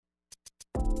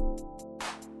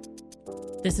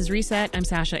This is Reset. I'm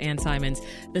Sasha-Ann Simons.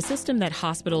 The system that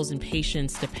hospitals and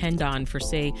patients depend on for,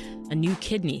 say, a new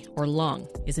kidney or lung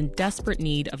is in desperate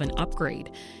need of an upgrade.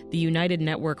 The United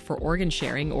Network for Organ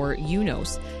Sharing, or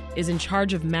UNOS, is in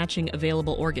charge of matching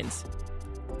available organs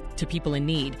to people in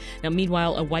need. Now,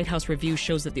 meanwhile, a White House review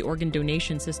shows that the organ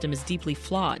donation system is deeply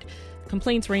flawed.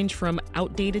 Complaints range from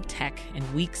outdated tech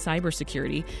and weak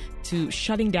cybersecurity to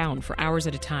shutting down for hours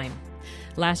at a time.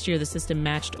 Last year, the system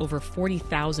matched over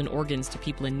 40,000 organs to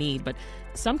people in need, but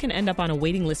some can end up on a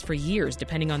waiting list for years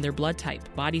depending on their blood type,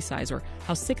 body size, or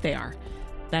how sick they are.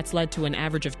 That's led to an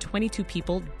average of 22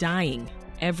 people dying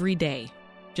every day,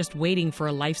 just waiting for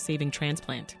a life-saving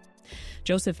transplant.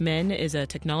 Joseph Menn is a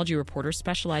technology reporter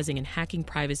specializing in hacking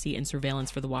privacy and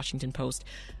surveillance for The Washington Post.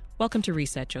 Welcome to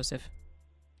Reset, Joseph.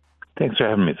 Thanks for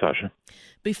having me, Sasha.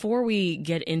 Before we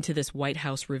get into this White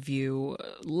House review,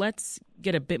 let's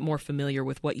get a bit more familiar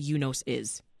with what UNOS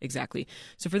is exactly.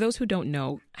 So for those who don't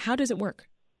know, how does it work?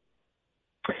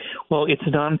 Well, it's a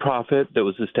nonprofit that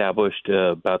was established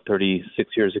about 36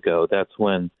 years ago. That's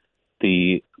when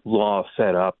the law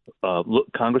set up,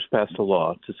 Congress passed a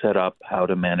law to set up how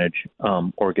to manage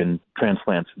organ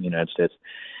transplants in the United States.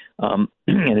 And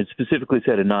it specifically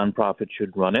said a nonprofit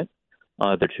should run it.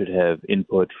 That should have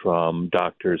input from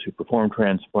doctors who perform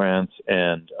transplants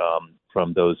and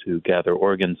from those who gather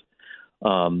organs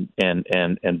and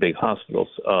big hospitals.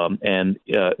 And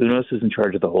UNOS is in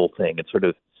charge of the whole thing. It sort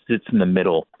of sits in the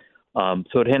middle.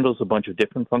 So it handles a bunch of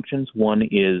different functions. One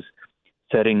is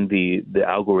setting the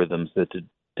algorithms that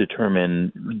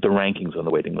determine the rankings on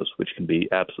the waiting list, which can be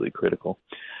absolutely critical.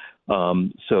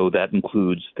 So that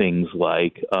includes things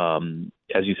like,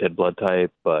 as you said, blood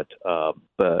type, but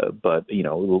you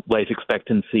know, life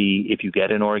expectancy if you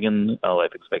get an organ,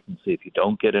 life expectancy if you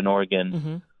don't get an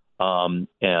organ, and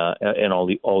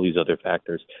all these other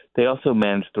factors. They also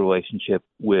manage the relationship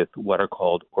with what are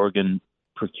called organ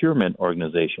procurement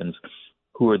organizations,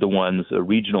 who are the ones,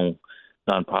 regional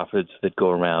nonprofits that go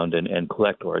around and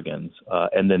collect organs,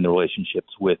 and then the relationships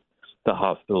with the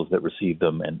hospitals that receive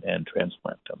them and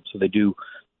transplant them. So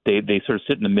they sort of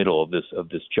sit in the middle of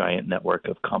this giant network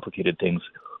of complicated things,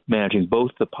 managing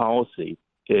both the policy,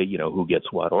 who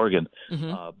gets what organ,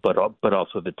 but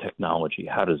also the technology.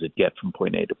 How does it get from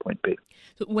point A to point B?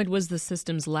 So when was the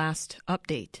system's last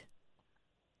update?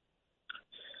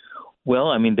 Well,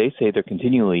 I mean, they say they're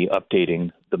continually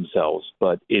updating themselves,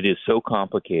 but it is so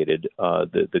complicated.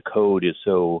 The code is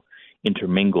so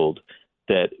intermingled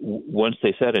that once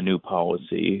they set a new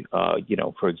policy,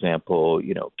 for example,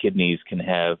 kidneys can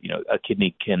have, a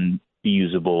kidney can be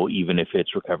usable even if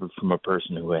it's recovered from a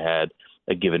person who had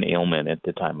a given ailment at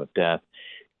the time of death.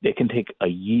 It can take a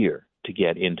year to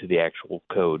get into the actual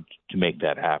code to make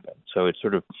that happen. So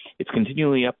it's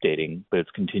continually updating, but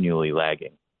it's continually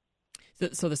lagging.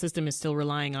 So the system is still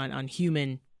relying on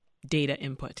human data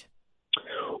input.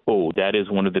 Oh, that is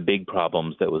one of the big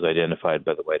problems that was identified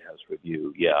by the White House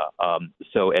review. Yeah.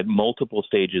 So at multiple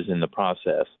stages in the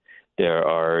process, there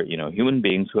are, human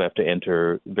beings who have to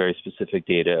enter very specific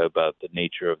data about the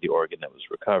nature of the organ that was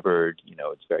recovered.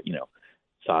 It's very,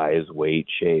 size, weight,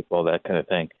 shape, all that kind of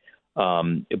thing,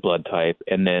 blood type.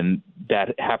 And then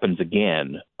that happens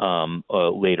again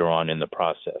later on in the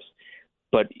process.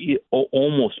 But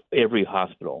almost every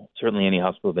hospital, certainly any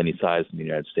hospital of any size in the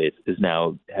United States,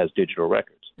 has digital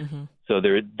records. So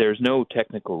there's no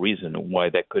technical reason why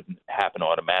that couldn't happen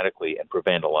automatically and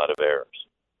prevent a lot of errors.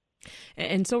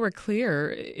 And so we're clear,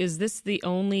 is this the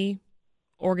only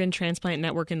organ transplant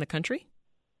network in the country?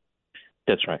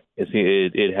 That's right.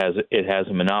 It has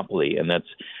a monopoly, and that's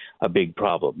a big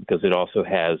problem because it also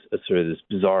has a sort of this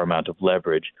bizarre amount of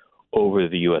leverage over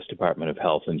the U.S. Department of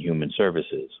Health and Human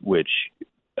Services, which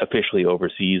officially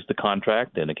oversees the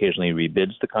contract and occasionally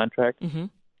rebids the contract.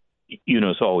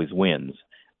 UNOS always wins.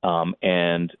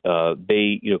 And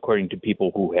they, according to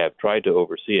people who have tried to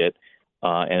oversee it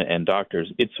and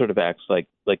doctors, it sort of acts like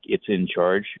it's in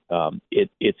charge.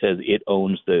 It says it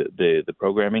owns the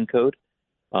programming code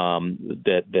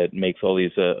that makes all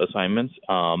these assignments.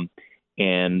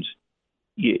 And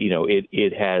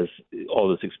it has all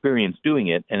this experience doing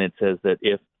it, and it says that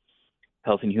if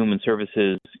Health and Human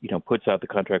Services, puts out the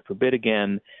contract for bid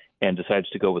again and decides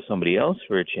to go with somebody else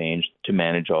for a change to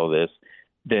manage all this,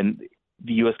 then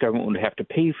the U.S. government would have to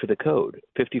pay for the code,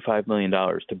 $55 million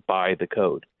to buy the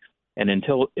code. And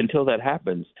until that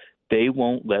happens, they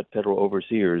won't let federal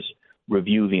overseers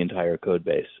review the entire code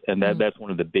base. And that's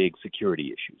one of the big security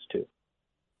issues, too.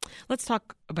 Let's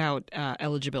talk about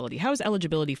eligibility. How is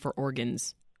eligibility for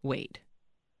organs weighed?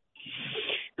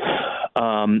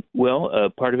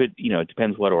 Part of it, it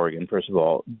depends what organ, first of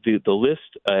all. The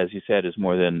list, as you said, is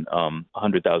more than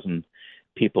 100,000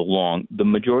 people long. The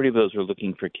majority of those are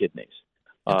looking for kidneys,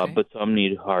 but some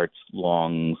need hearts,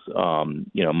 lungs,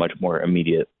 much more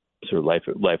immediate sort of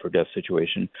life or death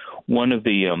situation. One of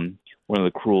the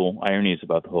cruel ironies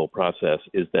about the whole process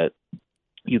is that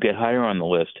you get higher on the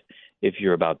list if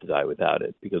you're about to die without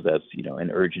it, because that's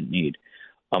an urgent need.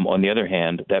 On the other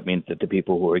hand, that means that the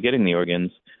people who are getting the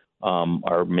organs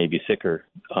are maybe sicker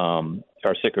than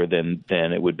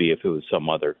it would be if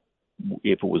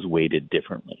it was weighted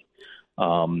differently.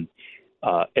 And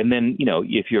then,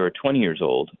 if you're 20 years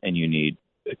old and you need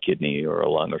a kidney or a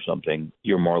lung or something,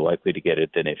 you're more likely to get it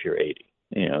than if you're 80.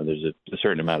 There's a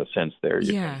certain amount of sense there.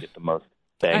 You're going to get the most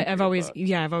bang. I've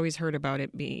always heard about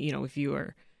it being, if you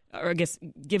are, or I guess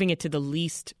giving it to the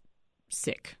least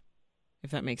sick,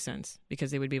 if that makes sense,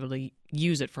 because they would be able to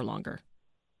use it for longer.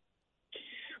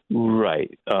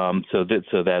 Right. So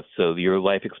your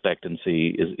life expectancy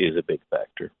is a big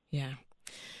factor. Yeah.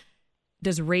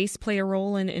 Does race play a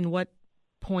role in what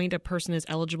point a person is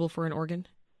eligible for an organ?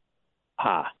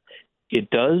 It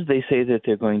does. They say that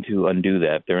they're going to undo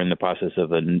that. They're in the process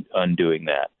of undoing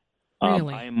that.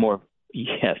 Really?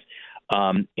 Yes.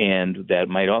 And that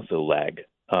might also lag,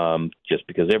 just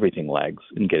because everything lags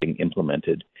in getting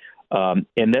implemented.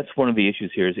 And that's one of the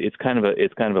issues here. Is it's kind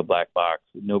of a black box.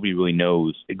 Nobody really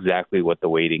knows exactly what the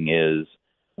weighting is,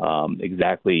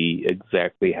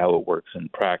 exactly how it works in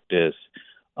practice.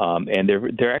 And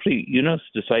they're actually,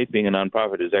 the site being a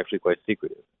nonprofit is actually quite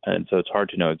secretive, and so it's hard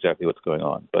to know exactly what's going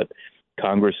on. But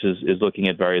Congress is looking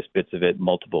at various bits of it,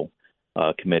 multiple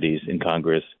committees in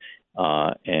Congress,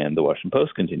 and the Washington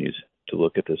Post continues to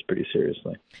look at this pretty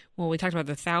seriously. Well, we talked about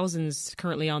the thousands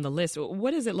currently on the list.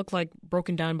 What does it look like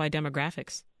broken down by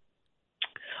demographics?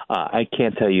 I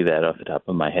can't tell you that off the top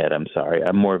of my head. I'm sorry.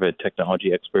 I'm more of a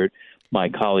technology expert. My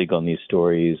colleague on these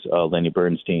stories, Lenny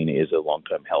Bernstein, is a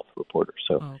longtime health reporter.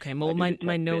 So, okay. Well,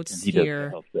 my notes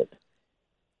here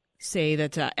say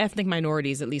that ethnic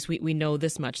minorities, at least we know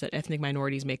this much, that ethnic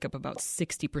minorities make up about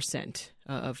 60%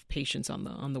 of patients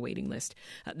on the waiting list.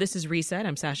 This is Reset.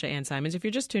 I'm Sasha-Ann Simons. If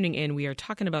you're just tuning in, we are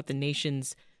talking about the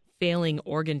nation's failing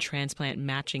organ transplant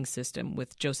matching system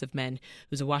with Joseph Menn,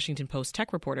 who's a Washington Post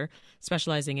tech reporter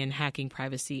specializing in hacking,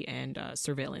 privacy, and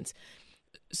surveillance.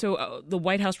 So the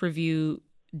White House review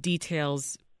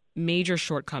details major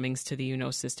shortcomings to the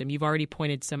UNO system. You've already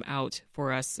pointed some out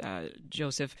for us,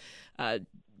 Joseph.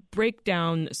 Break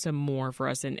down some more for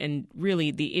us and really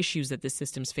the issues that this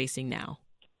system's facing now.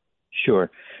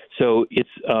 Sure. So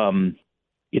the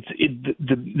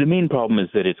main problem is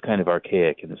that it's kind of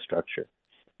archaic in the structure.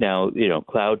 Now,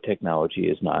 cloud technology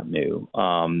is not new.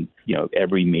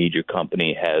 Every major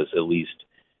company has at least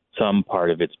some part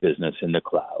of its business in the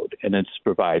cloud, and it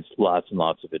provides lots and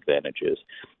lots of advantages.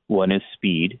 One is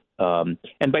speed. And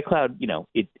by cloud,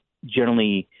 it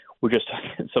generally,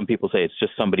 some people say it's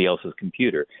just somebody else's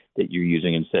computer that you're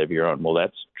using instead of your own. Well,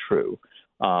 that's true.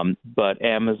 But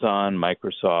Amazon,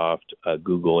 Microsoft,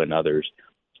 Google, and others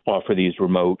offer these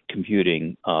remote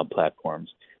computing platforms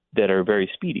that are very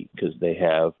speedy because they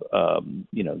have,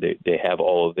 they have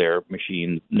all of their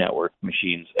network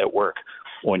machines at work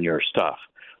on your stuff.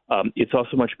 It's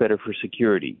also much better for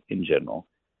security in general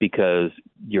because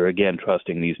you're, again,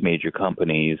 trusting these major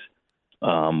companies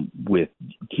with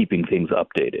keeping things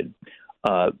updated.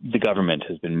 The government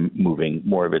has been moving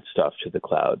more of its stuff to the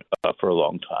cloud for a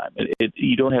long time.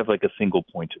 You don't have like a single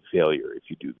point of failure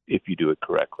if you do it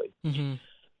correctly. Mm-hmm.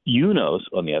 UNOS,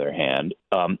 on the other hand,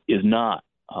 does not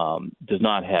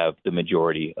have the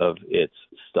majority of its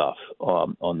stuff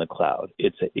on the cloud.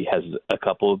 It has a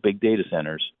couple of big data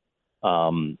centers,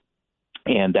 and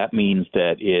that means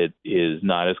that it is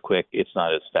not as quick. It's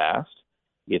not as fast.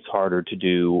 It's harder to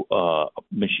do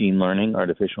machine learning,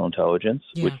 artificial intelligence,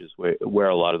 which is where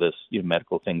a lot of this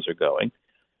medical things are going,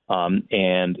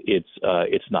 and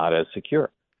it's not as secure.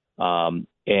 And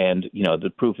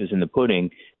the proof is in the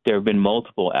pudding. There have been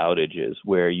multiple outages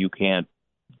where you can't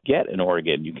get an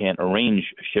organ, you can't arrange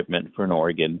a shipment for an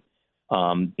organ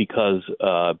because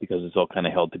it's all kind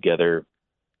of held together,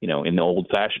 in the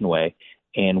old-fashioned way.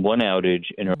 And one outage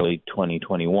in early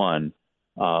 2021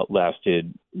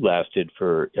 lasted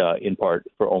for in part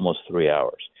for almost 3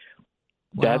 hours.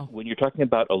 Wow. That when you're talking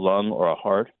about a lung or a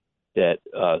heart that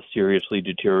seriously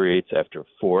deteriorates after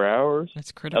 4 hours,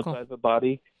 that's critical outside of the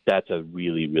body, that's a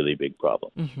really, really big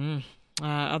problem. Mm-hmm.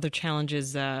 Other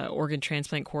challenges organ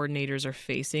transplant coordinators are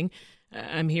facing.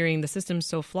 I'm hearing the system's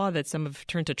so flawed that some have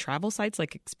turned to travel sites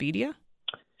like Expedia.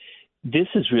 This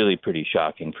is really pretty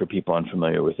shocking for people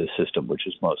unfamiliar with this system, which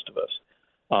is most of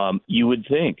us. You would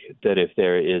think that if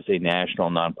there is a national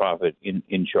nonprofit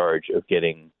in charge of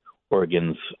getting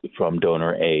organs from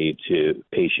donor A to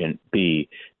patient B,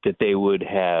 that they would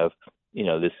have,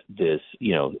 this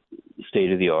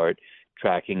state of the art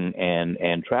tracking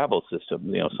and travel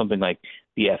system, something like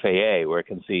the FAA, where it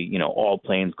can see, all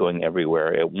planes going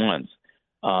everywhere at once.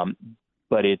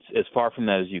 But it's as far from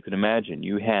that as you can imagine.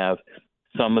 You have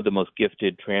some of the most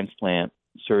gifted transplant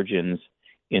surgeons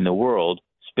in the world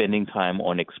spending time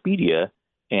on Expedia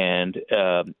and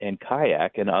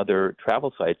Kayak and other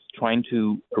travel sites trying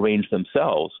to arrange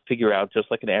themselves, figure out, just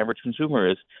like an average consumer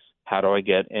is, how do I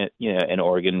get an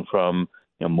organ from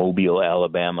Mobile,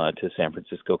 Alabama to San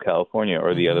Francisco, California,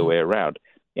 or the other way around.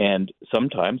 And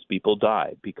sometimes people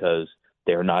die because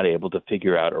they're not able to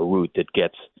figure out a route that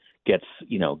gets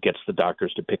the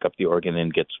doctors to pick up the organ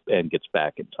and gets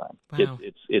back in time. Wow.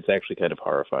 It's actually kind of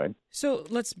horrifying. So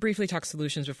let's briefly talk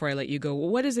solutions before I let you go.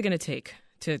 What is it going to take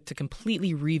to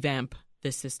completely revamp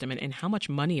this system, and how much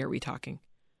money are we talking?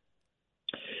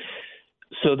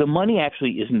 So the money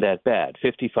actually isn't that bad.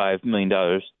 $55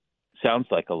 million sounds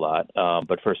like a lot,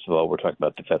 but first of all, we're talking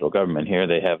about the federal government here.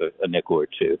 They have a nickel or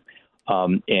two.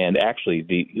 And actually,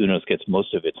 the UNOS gets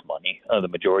most of its money, the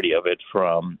majority of it,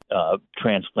 from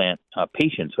transplant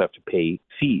patients who have to pay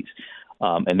fees,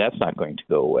 and that's not going to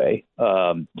go away.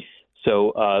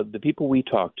 So the people we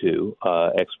talked to,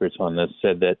 experts on this,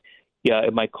 said that, yeah,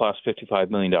 it might cost $55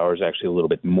 million, actually a little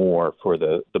bit more for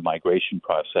the migration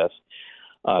process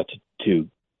to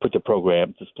put the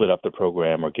program, to split up the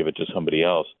program or give it to somebody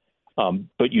else.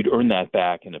 But you'd earn that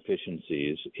back in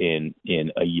efficiencies in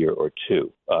a year or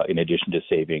two, in addition to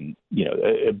saving,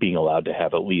 being allowed to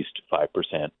have at least 5%,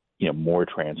 more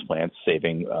transplants,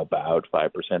 saving about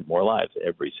 5% more lives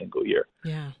every single year.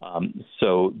 Yeah.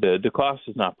 So the cost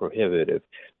is not prohibitive.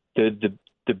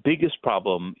 The biggest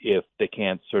problem, if they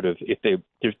can't the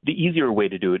easier way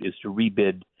to do it is to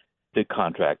rebid the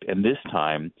contract, and this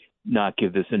time not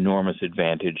give this enormous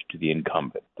advantage to the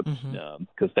incumbent,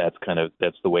 because that's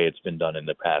the way it's been done in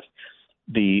the past.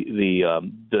 The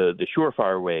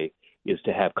surefire way is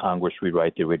to have Congress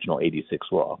rewrite the original '86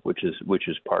 law, which is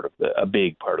a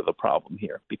big part of the problem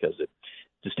here, because it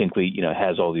distinctly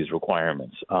has all these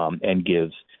requirements and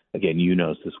gives, again,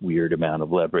 this weird amount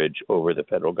of leverage over the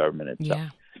federal government itself. Yeah.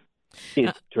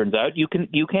 It turns out you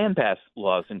can pass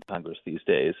laws in Congress these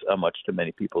days, much to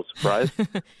many people's surprise.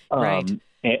 Right.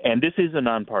 And this is a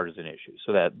nonpartisan issue,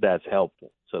 so that's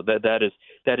helpful. So that is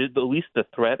at least the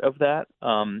threat of that,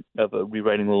 of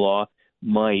rewriting the law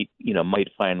might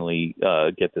finally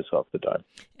get this off the dime.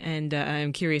 And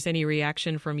I'm curious, any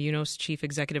reaction from UNOS Chief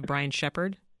Executive Brian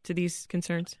Shepard to these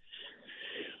concerns?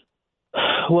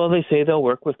 Well, they say they'll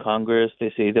work with Congress.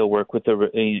 They say they'll work with the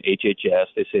HHS.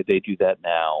 They say they do that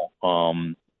now.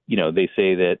 They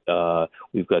say that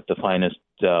we've got the finest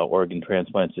organ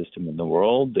transplant system in the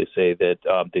world. They say that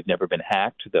they've never been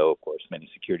hacked, though, of course, many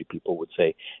security people would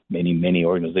say many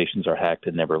organizations are hacked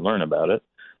and never learn about it.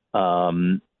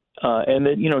 And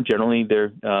that generally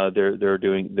they're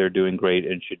doing great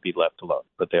and should be left alone,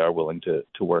 but they are willing to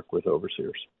work with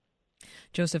overseers.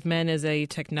 Joseph Menn is a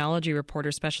technology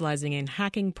reporter specializing in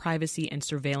hacking, privacy, and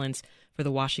surveillance for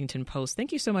The Washington Post.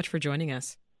 Thank you so much for joining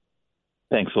us.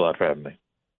 Thanks a lot for having me.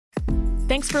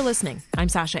 Thanks for listening. I'm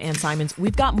Sasha-Ann Simons.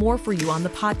 We've got more for you on the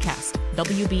podcast,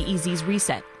 WBEZ's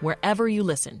Reset, wherever you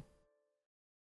listen.